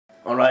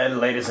Alright,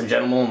 ladies and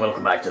gentlemen,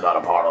 welcome back to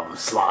another part of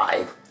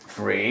Slive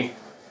Free.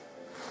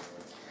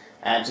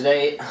 And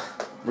today,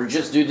 we're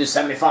just doing the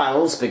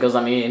semi-finals because,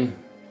 I mean,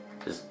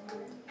 it's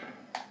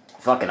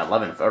fucking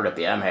 11:30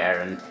 p.m. here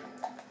and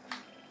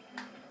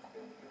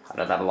I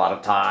don't have a lot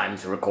of time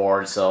to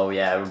record, so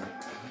yeah,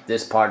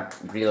 this part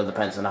really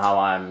depends on how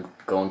I'm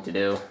going to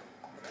do.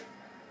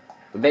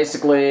 But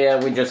basically,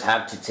 we just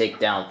have to take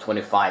down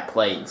 25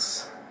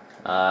 planes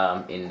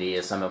in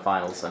the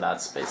semi-finals, and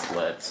that's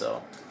basically it,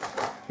 so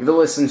we will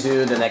listen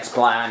to the next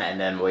plan and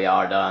then we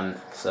are done.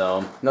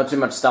 So, not too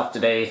much stuff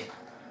today.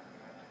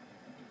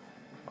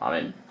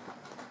 I mean,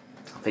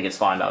 I think it's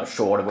fine to have a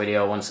short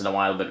video once in a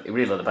while, but it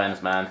really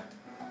depends, man.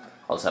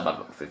 I'll just have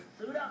about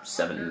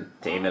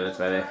 17 minutes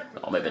maybe,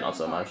 or maybe not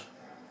so much.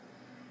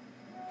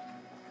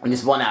 And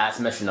this one ass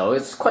mission though,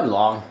 it's quite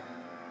long.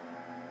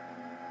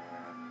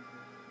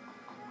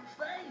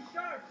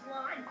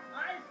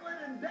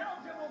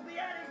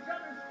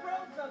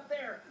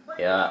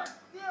 Yeah.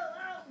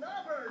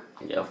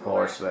 Yeah, of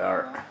course we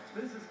are.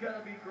 This is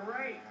gonna be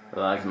great.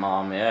 Like,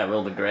 Mom, yeah, it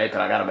will be great, but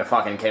I gotta be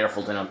fucking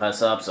careful to not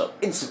mess up, so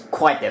it's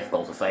quite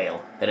difficult to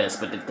fail. It is,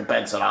 but it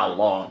depends on how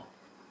long.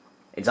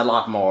 It's a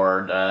lot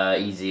more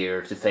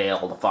easier to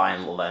fail the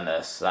final than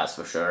this, that's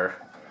for sure.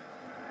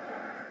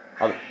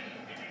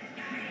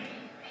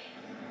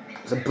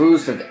 It's a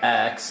boost with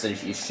X,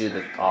 and you shoot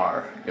with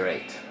R.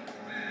 Great.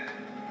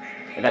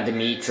 I got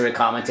Dimitri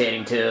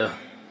commentating too.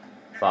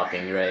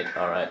 Fucking great,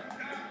 alright.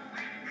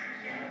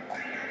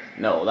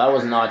 No, that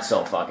was not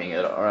so fucking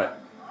good, alright.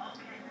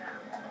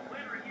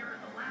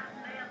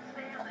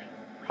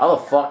 How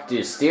the fuck do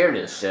you steer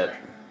this shit?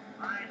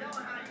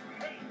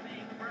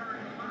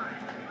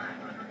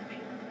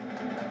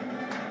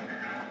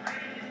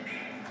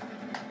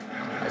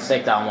 Let's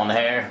take down one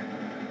here.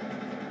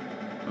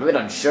 I'm a bit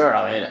unsure,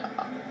 I mean,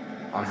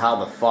 on how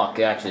the fuck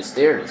you actually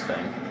steer this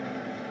thing.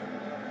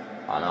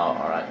 I know,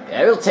 alright.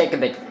 Yeah, it'll take a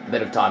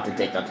bit of time to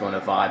take down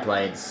 25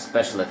 planes,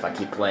 especially if I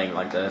keep playing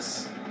like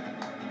this.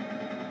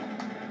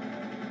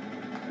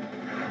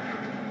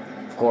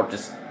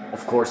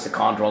 Of course, the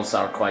controls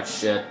are quite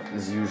shit,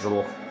 as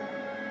usual.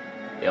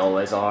 They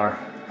always are.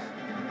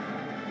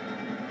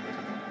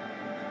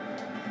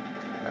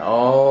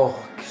 Oh,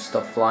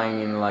 stop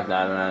flying in like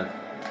that, man.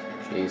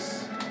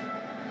 Jeez.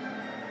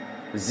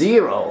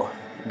 0.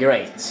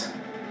 Great.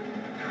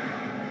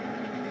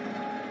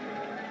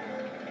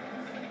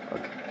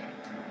 Okay.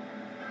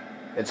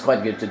 It's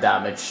quite good to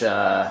damage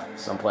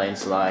some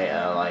planes like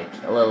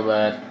a little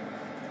bit,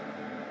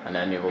 and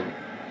then you will.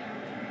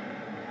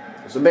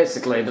 So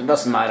basically, it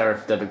doesn't matter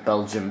if the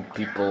Belgian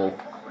people.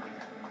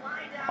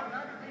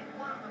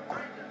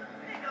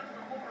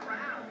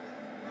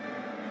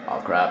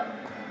 Oh crap.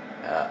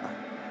 Yeah.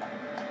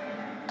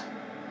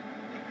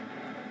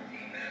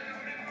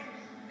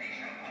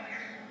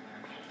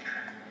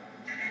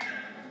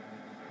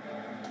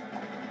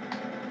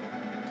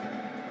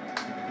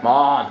 Come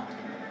on!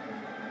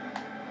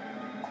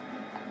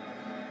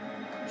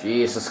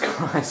 Jesus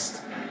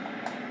Christ.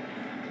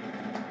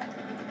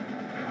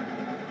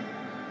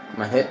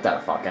 I'm gonna hit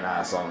that fucking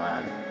asshole,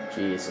 man.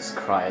 Jesus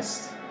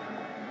Christ.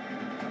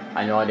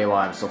 I have no idea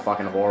why I'm so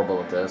fucking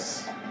horrible at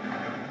this.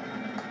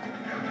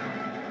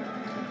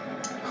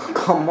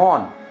 Come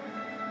on!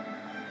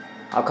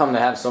 How come they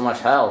have so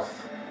much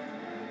health?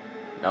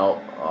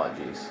 No. Oh,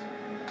 jeez.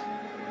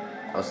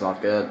 That's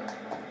not good.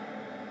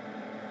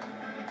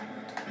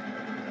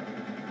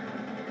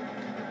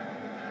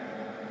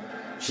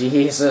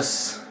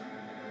 Jesus.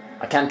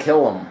 I can't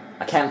kill him.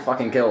 I can't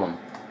fucking kill him.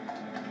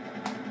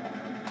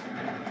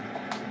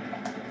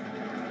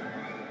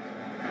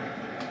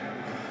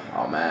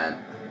 Oh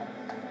man.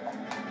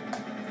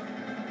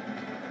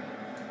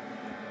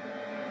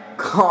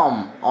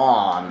 Come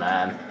on,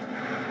 man.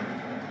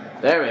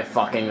 There we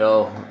fucking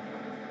go.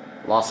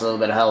 Lost a little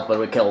bit of health, but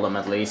we killed him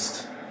at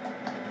least.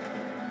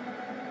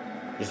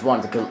 Just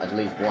wanted to kill at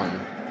least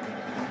one.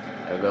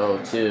 There we go,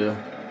 2.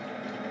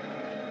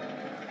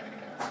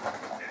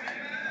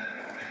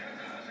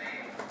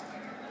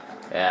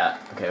 Yeah,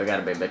 okay, we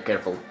gotta be a bit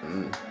careful.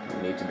 We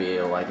need to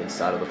be, like,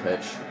 inside of the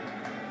pitch.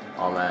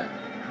 Oh, man.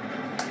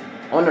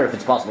 I wonder if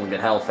it's possible to get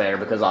health here,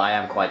 because I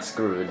am quite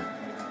screwed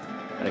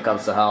when it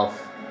comes to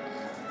health.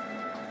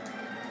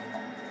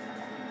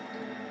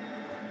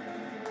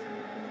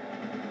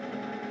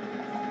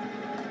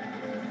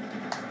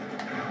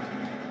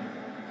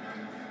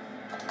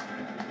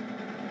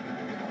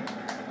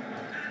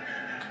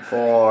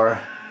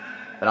 Four.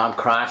 But I'm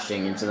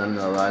crashing into them,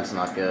 though, that's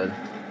not good.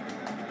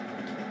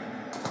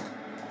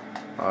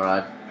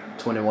 Alright,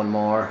 21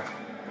 more.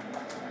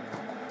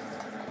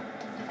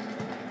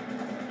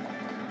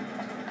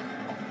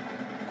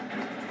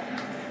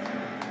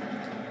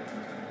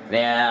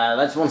 Yeah,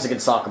 let's once again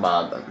talk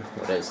about them.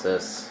 What is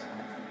this?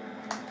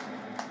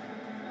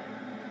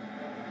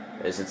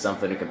 Is it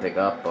something you can pick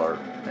up, or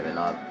maybe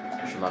not?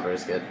 I should not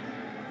risk it.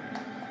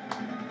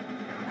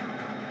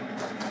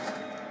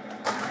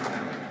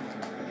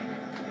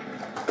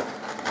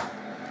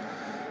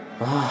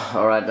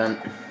 Alright then.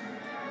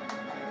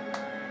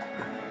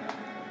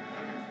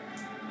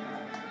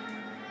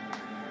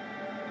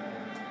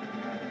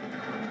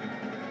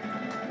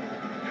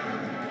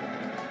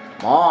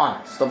 Come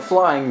on, stop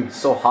flying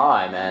so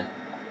high, man.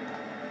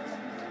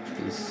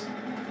 Jeez.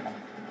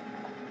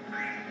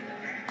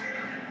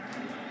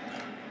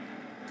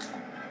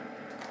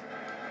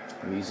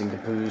 I'm using the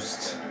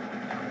boost.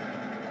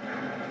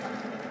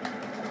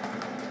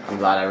 I'm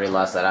glad I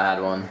realized that I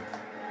had one.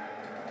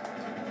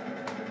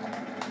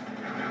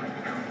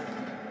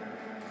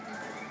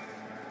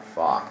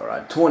 Fuck,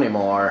 alright, 20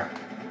 more.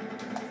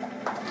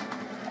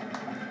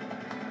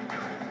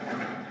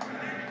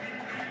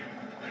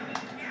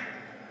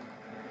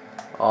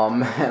 Oh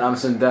man, I'm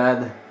so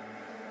dead.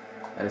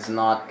 That is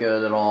not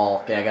good at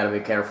all. Okay, I gotta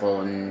be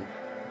careful, and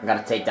I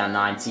gotta take down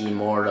 19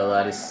 more though.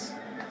 That is...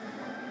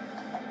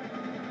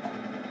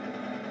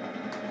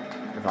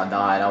 If I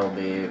die, that will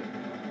be...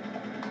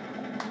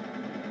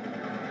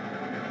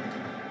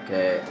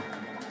 Okay,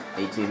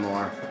 18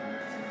 more.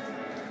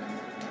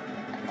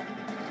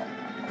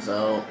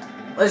 So,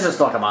 let's just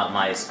talk about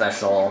my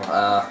special.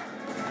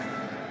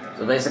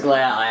 So basically,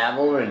 I have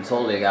already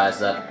told you guys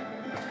that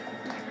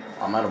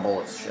I'm out of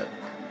bullets. Shit.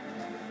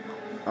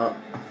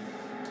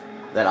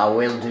 That I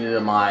will do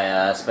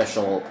my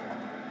special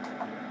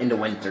in the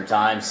winter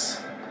times,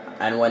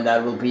 and when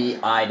that will be,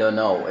 I don't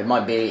know. It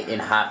might be in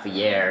half a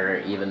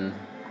year, even.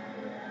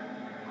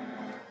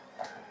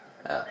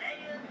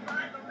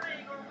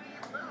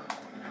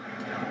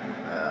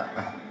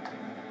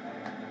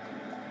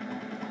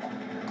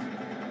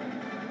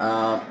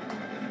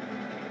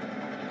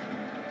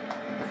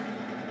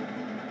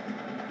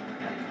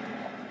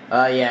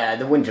 Yeah,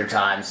 the winter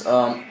times.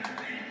 Oh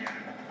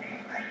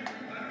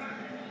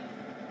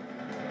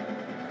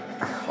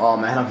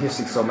man, I'm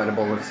using so many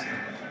bullets.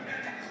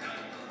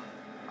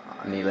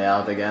 I'm nearly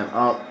out again.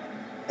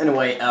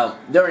 Anyway,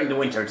 during the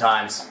winter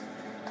times,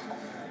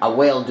 I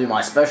will do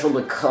my special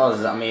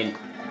because, I mean,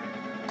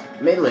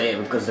 mainly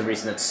because the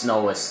reason that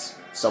snow is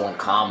so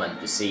uncommon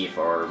to see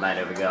for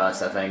many of you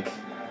guys, I think.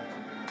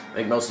 I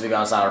think most of you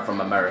guys are from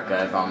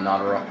America, if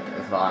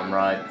I'm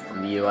right,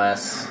 from the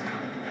US.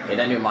 Okay,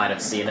 then you might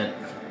have seen it.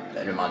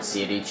 Then you might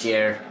see it each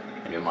year.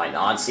 And you might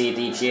not see it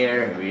each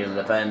year. It really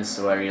depends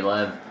where you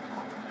live.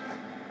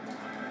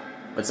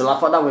 But still, I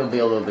thought that would be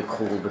a little bit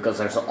cool because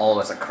there's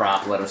always a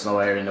crap load of snow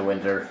here in the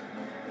winter.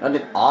 Not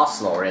in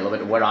Oslo, really,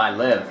 but where I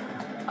live.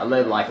 I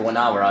live like 1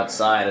 hour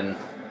outside, and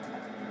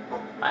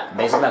I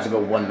basically have to go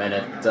 1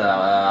 minute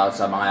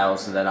outside my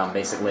house, and then I'm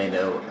basically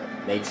into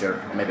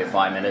nature, or maybe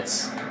 5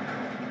 minutes.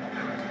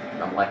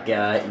 And I'm like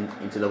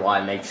into the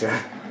wild nature.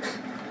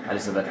 That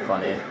is a bit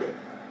funny.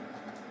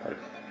 But,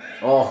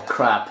 oh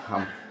crap!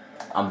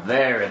 I'm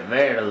very,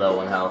 very low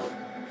on health.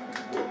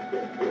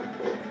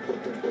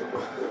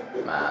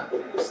 Man,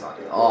 it's not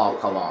good. Oh,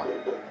 come on.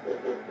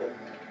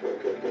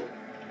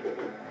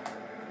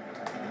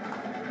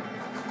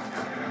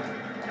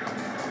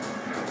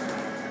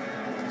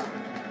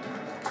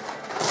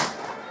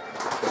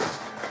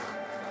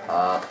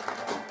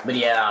 But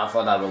yeah, I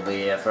thought that would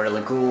be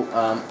fairly cool.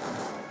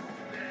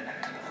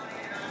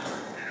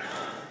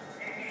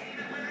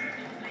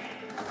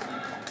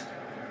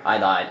 I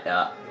died.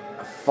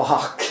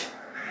 Fuck.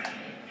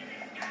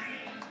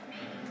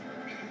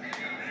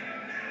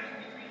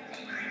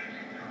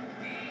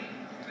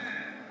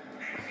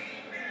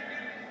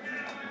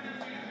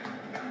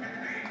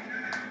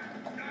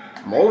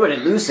 I'm already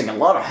losing a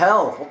lot of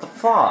health. What the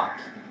fuck?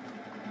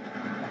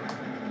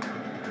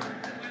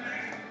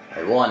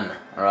 I won.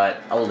 Alright,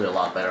 I will do a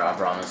lot better, I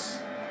promise.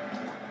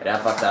 Yeah,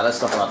 fuck that. Let's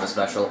talk about the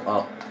special.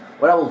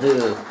 What I will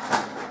do,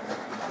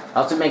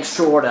 I have to make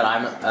sure that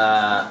I'm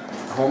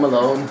home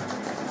alone.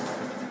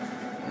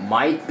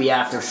 Might be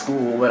after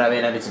school, but I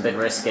mean, it's a bit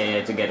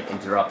risky to get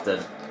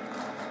interrupted.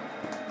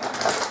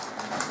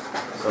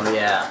 So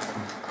yeah.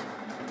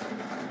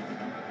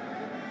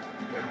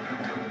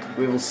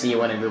 We will see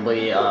when it will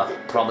be,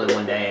 probably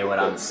one day when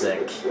I'm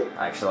sick,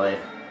 actually.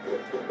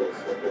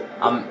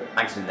 I'm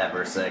actually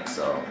never sick,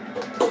 so...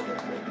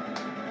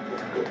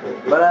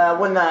 But,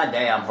 one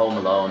day I'm home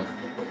alone.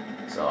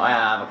 So I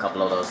have a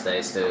couple of those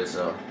days too,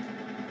 so...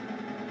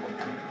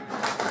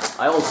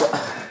 I also...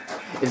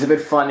 It's a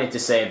bit funny to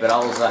say, but I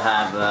also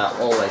have,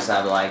 always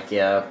have, like,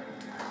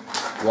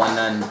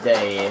 one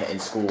day in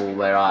school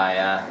where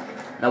I,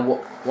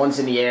 now, once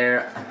in the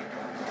year,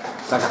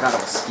 it's like a kind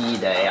of a ski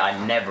day. I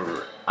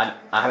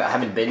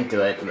haven't been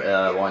to it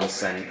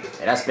once, and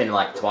it has been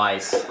like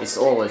twice. It's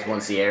always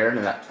once a year,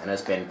 and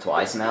it's been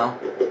twice now,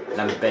 and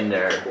I haven't been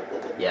there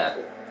yet.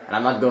 And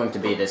I'm not going to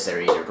be this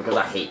year either, because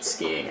I hate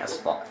skiing as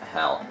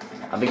hell.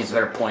 I think it's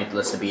very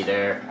pointless to be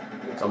there,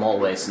 so I'm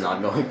always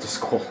not going to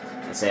school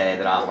and say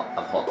that I have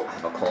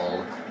a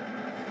cold.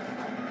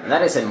 And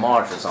that is in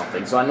March or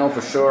something, so I know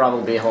for sure I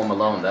will be home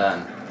alone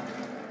then.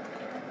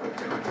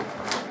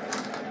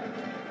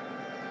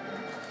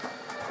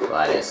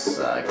 That is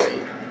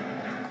great.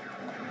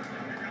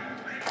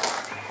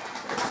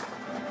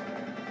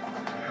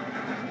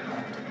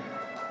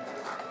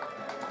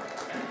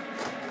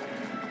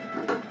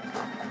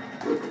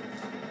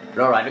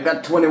 Alright, I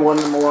got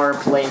 21 more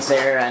planes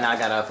here, and I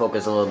gotta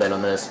focus a little bit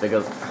on this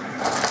because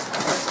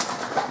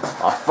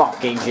a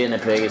fucking guinea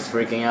pig is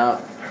freaking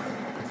out.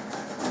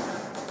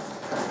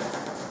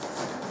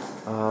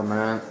 Oh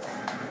man.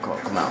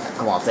 Come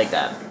on, take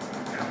that.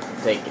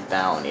 Take it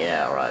down,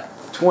 yeah, alright.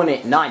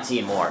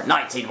 19 more,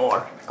 19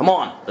 more. Come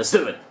on, let's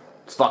do it.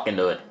 Let's fucking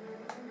do it.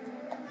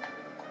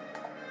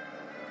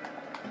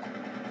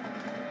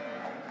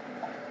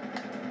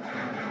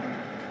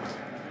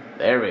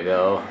 There we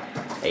go.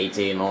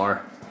 18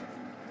 more.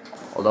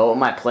 Although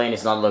my plane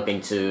is not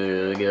looking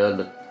too good,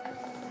 but...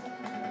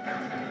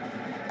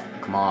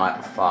 Come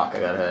on, fuck, I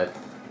got hit.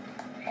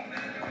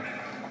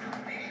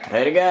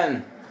 Hit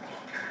again.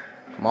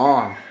 Come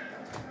on.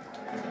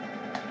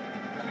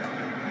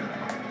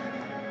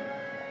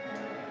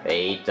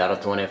 8 out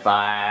of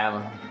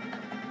 25.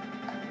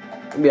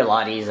 It'll be a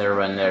lot easier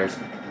when there's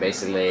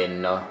basically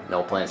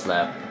no planes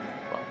left.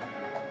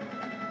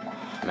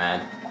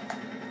 Man.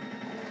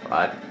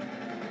 Right.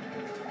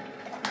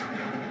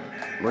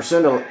 We're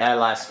soon to at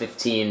last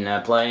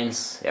 15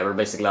 planes. Yeah, we're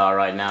basically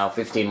alright now.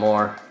 15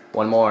 more.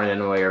 One more, and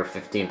then we're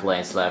 15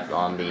 planes left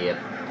on the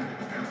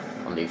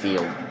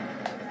field.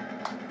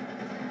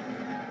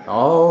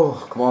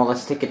 Oh, come on,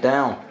 let's take it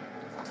down.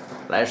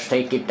 Let's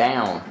take it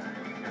down.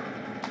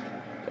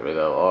 There we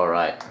go,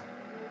 alright.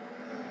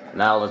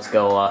 Now let's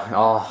go,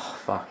 oh,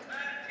 fuck.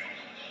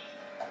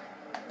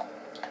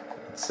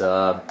 Let's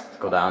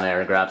go down there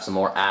and grab some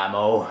more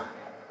ammo.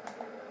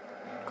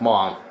 Come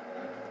on.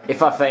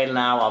 If I fail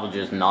now, I will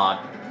just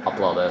not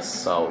upload this.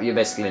 So you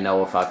basically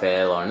know if I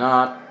fail or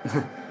not.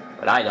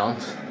 But I don't.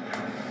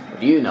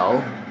 But you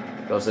know.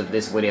 Because if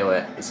this video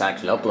is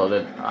actually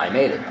uploaded, I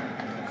made it.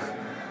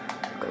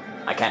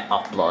 I can't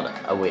upload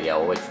a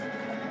video which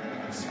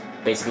is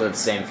basically the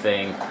same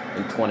thing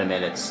in 20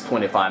 minutes,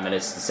 25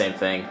 minutes, the same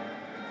thing.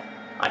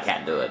 I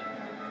can't do it.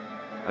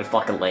 I'm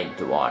fucking lame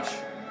to watch.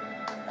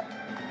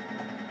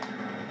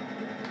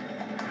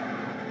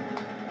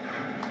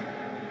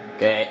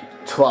 Okay,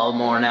 12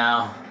 more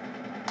now.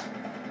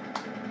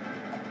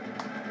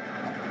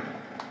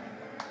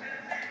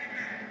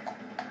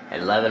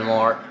 And 11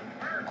 more.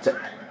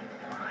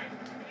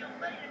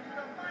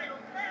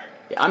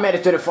 Yeah, I made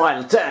it to the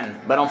final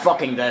 10, but I'm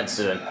fucking dead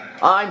soon.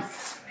 I'm...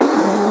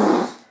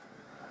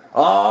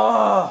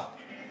 Oh!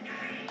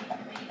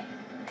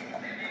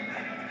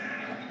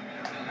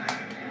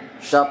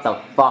 Shut the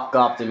fuck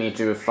up,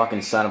 Dimitri, you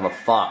fucking son of a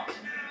fuck.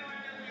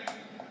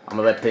 I'm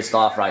a bit pissed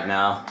off right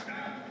now.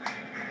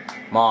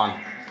 Come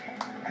on.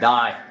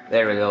 Die.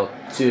 There we go.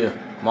 2.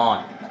 Come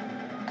on.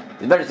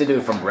 It's better to do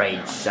it from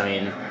range. I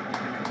mean,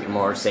 you're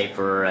more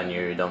safer and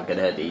you don't get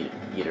hit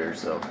either,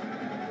 so...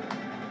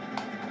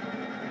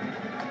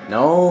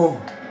 No!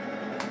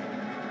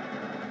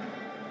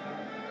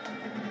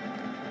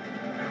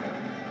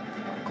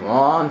 Come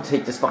on,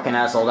 take this fucking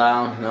asshole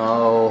down.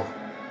 No.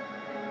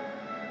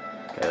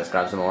 Okay, let's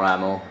grab some more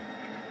ammo.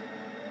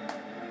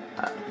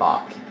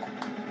 Fuck.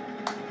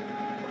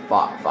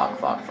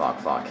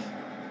 Fuck.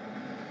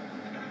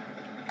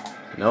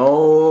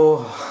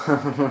 No!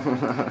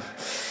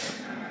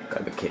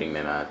 Gotta be kidding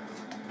me, man.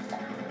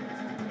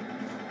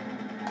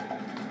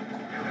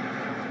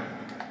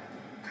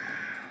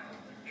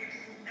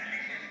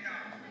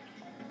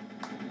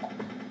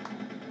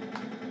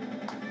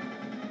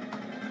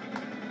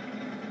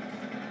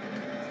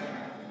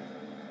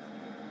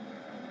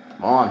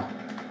 Come on.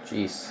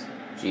 Jeez.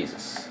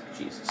 Jesus.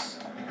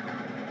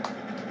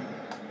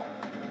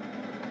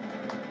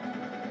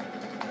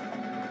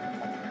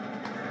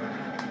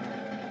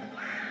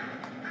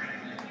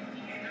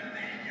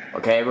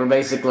 Okay, we're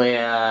basically,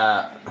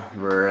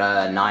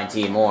 we're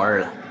 19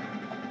 more.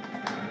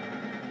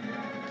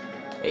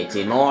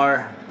 18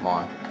 more. Come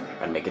on.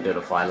 Gotta make it to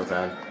the final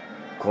 10.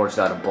 Of course,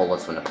 out of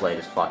bullets when the plate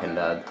is fucking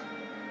dead.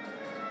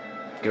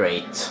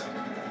 Great.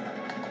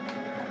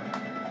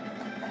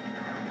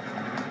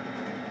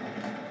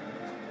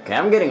 Okay,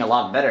 I'm getting a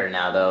lot better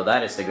now, though.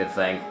 That is the good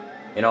thing.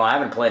 You know, I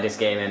haven't played this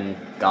game in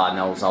God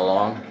knows how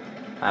long.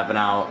 Half an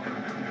hour.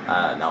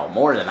 No,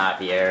 more than half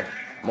a year.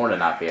 More than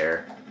half a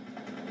year.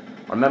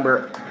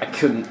 Remember, I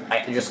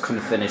just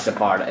couldn't finish the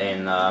part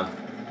in the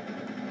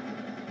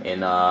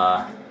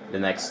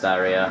next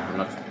area. I'm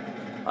not,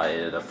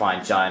 the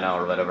Fine China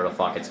or whatever the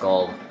fuck it's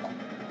called.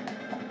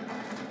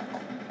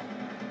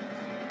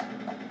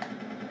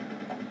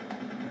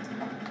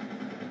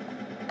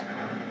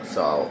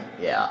 So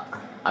yeah,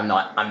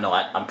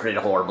 I'm pretty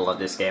horrible at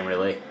this game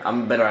really.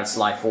 I'm better at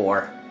Sly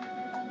 4,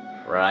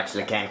 where I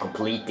actually can't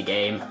complete the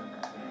game.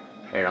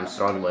 Here I'm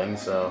struggling,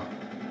 so.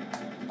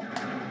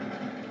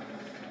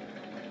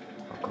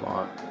 Come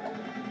on.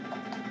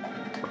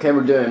 Okay,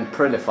 we're doing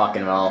pretty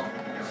fucking well,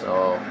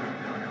 so...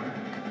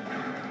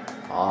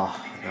 Oh,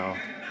 no.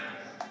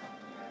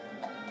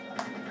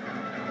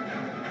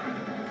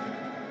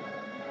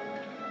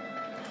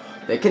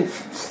 They can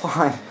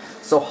fly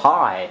so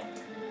high.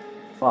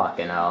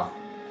 Fucking hell.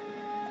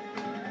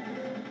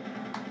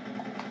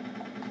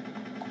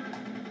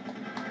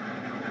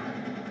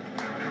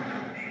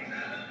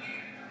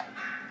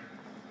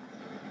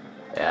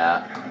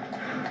 Yeah.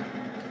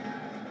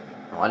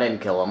 I didn't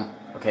kill him.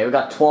 Okay, we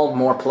got 12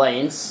 more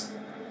planes.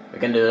 We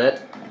can do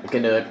it. We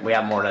can do it. We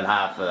have more than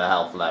half of the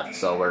health left,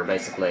 so we're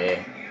basically...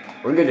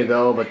 We're good to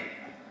go, but...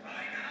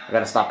 I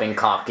gotta stop being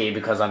cocky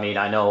because, I mean,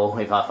 I know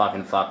if I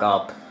fucking fuck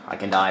up, I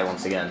can die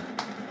once again.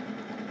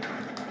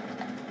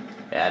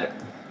 Yeah,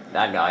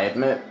 that guy hit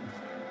me.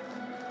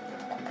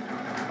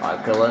 I'll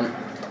kill him.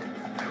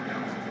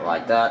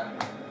 Like that.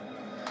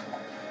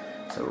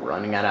 So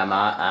running out of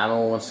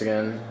ammo once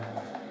again.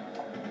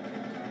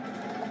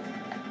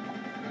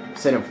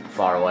 Sitting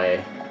far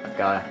away, that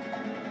guy.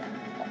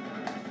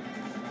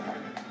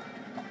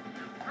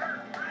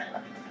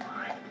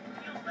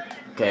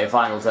 Okay,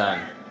 final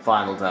 10.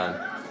 Final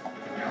 10.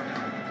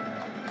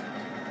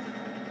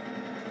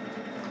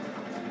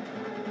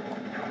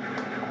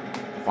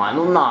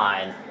 Final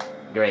 9.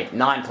 Great,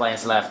 9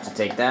 planes left to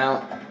take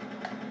down.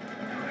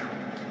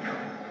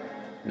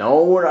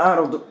 No, we're out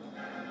of the...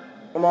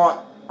 Come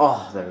on.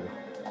 Oh, there we go.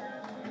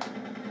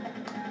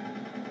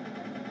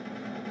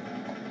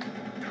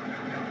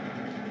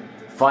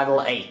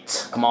 Final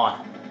 8. Come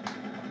on.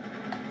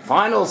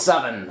 Final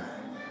 7.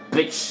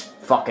 Bitch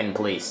fucking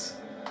please.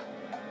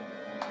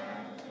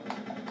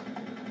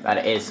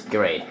 That is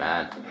great,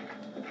 man.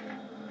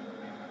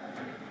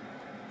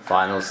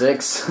 Final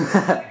 6.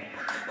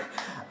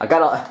 I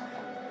gotta...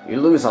 You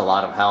lose a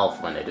lot of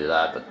health when they do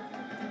that, but...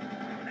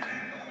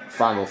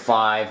 Final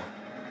 5.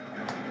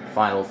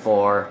 Final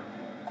 4.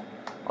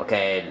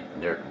 Okay,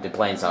 the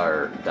planes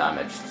are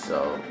damaged,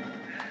 so...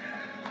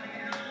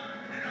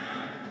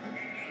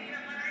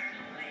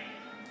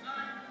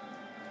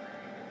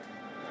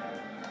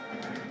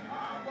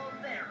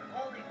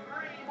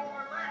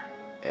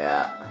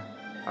 Yeah.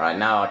 Alright,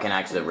 now I can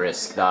actually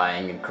risk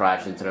dying and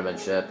crash into the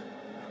midship.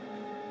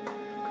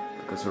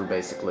 Because we're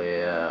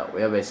basically,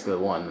 we have basically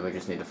won, we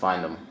just need to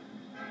find them.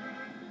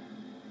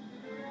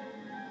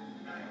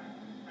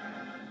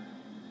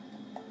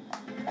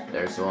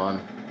 There's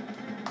one.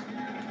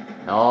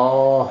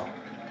 No!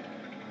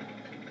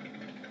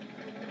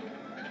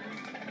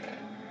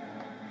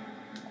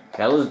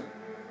 Okay,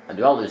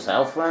 do I lose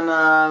health when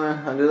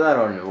I do that,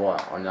 or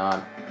what? Or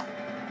not?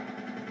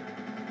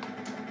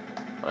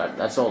 But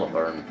that's all the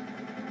burn.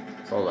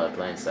 That's all the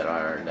planes that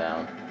are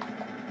down.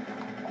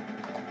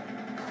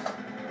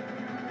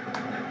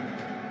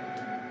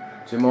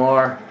 Two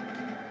more.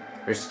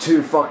 There's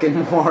 2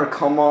 fucking more,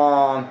 come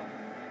on.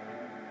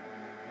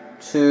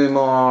 2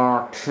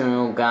 more,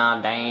 2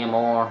 goddamn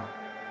more.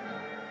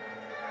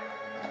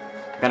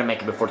 I gotta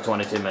make it before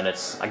 22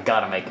 minutes. I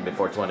gotta make it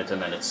before 22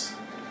 minutes.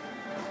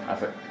 I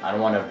don't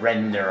want to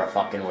render a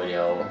fucking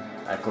video.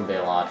 That could be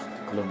a lot.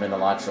 Could have been a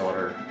lot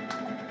shorter.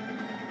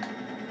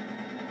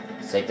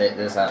 Let's take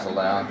this asshole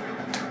down.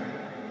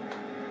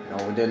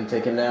 No, we didn't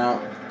take him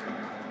down.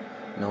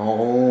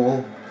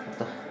 No.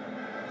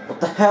 What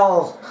the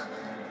hell?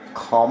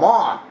 Come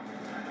on.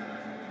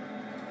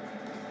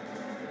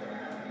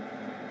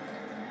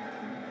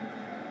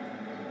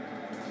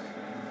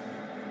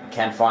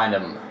 Can't find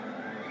him.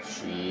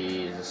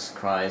 Jesus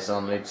Christ,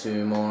 only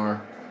 2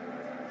 more.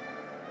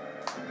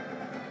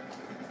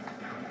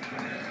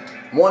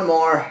 1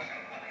 more.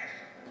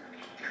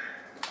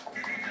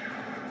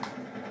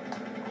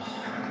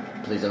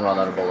 Please don't run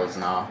out of bullets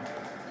now.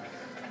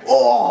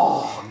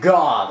 Oh,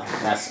 God.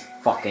 That's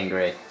fucking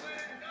great.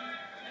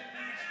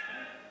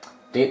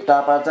 Deep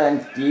top out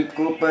and Steve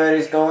Cooper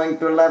is going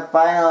to the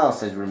finals,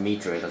 says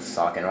Dimitri. That's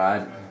talking,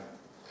 right?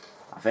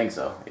 I think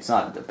so. It's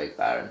not the big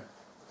Baron.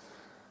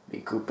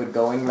 Steve Cooper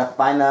going to the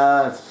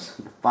finals.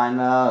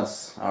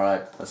 Finals.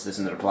 Alright, let's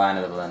listen to the plan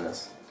of the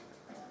blenders.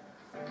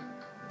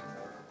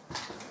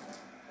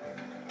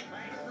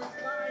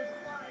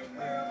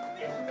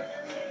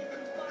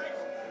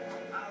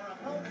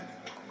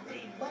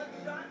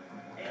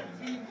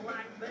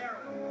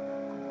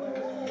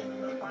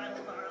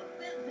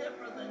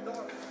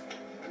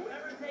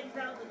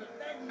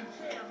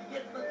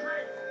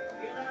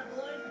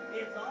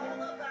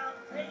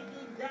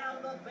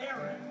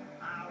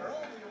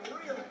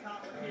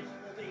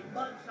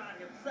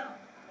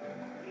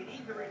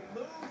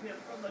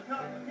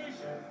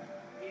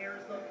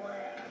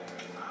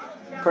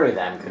 Pretty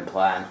damn good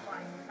plan.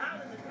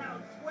 Out in the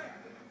town square,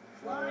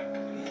 Sly,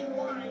 you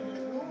wind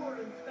and lure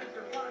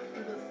Inspector Fox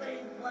to the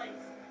same place.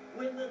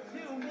 When the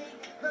 2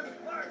 meet, the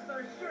sparks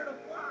are sure to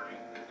fly.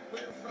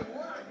 With some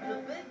luck, the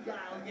big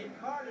guy will get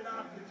carted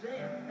off to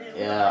jail. And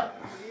yeah.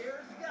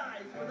 Clear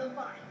skies for the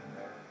fight.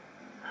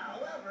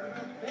 However,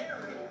 the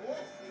Baron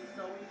won't be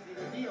so easy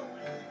to deal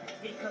with.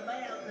 He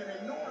commands an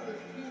enormous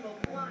team of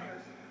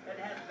flyers and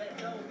has been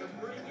known to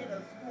bring in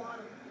a squad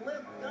of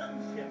blimp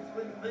gunships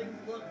when things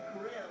look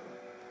grim.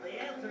 The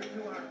answer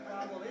to our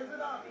problem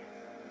isn't obvious,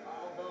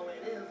 although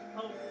it is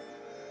potent.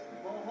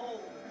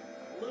 Behold,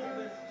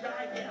 Lupus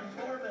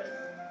Gigantormus.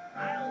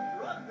 I'll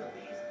drug the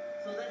beast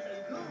so that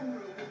the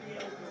guru will be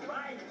able to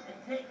ride it and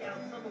take out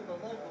some of the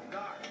local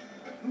guards,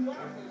 who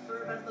also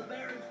serve as the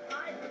Baron's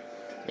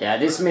pilots. Yeah,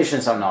 these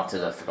missions are not too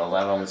difficult.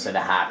 I've only said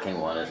the hacking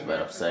one is a bit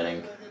upsetting.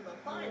 In the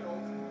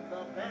finals,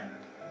 the better.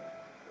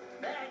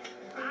 Next,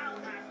 I'll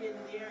hack into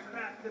the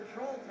aircraft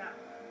control tower.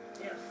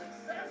 If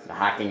successful, The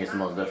hacking is the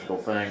most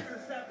difficult thing.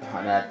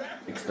 And that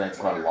explains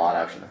quite a lot,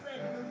 actually.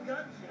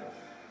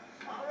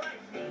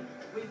 Alright, team,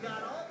 we've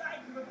got all night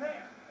to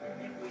prepare.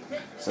 If we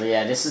So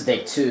yeah, this is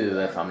day 2,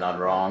 if I'm not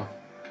wrong.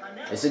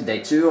 Is it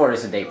day 2 or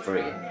is it day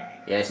 3?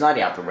 Yeah, it's not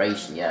the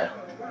operation yet.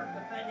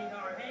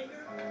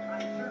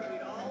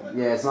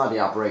 Yeah, it's not the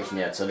operation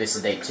yet, so this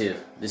is day 2.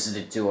 This is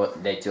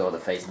day 2 of the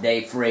phase.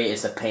 Day 3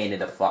 is a pain in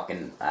the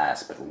fucking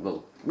ass, but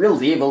we'll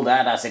deal with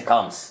that as it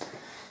comes.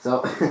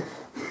 So,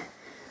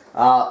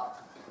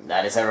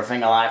 that is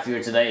everything I have for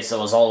you today,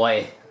 so as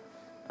always,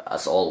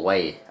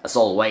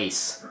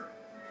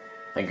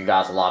 thank you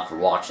guys a lot for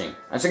watching.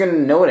 As you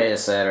can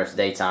notice, there's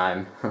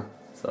daytime,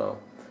 so,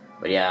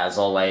 but yeah, as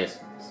always,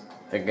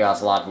 thank you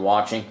guys a lot for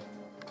watching,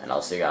 and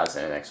I'll see you guys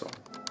in the next one.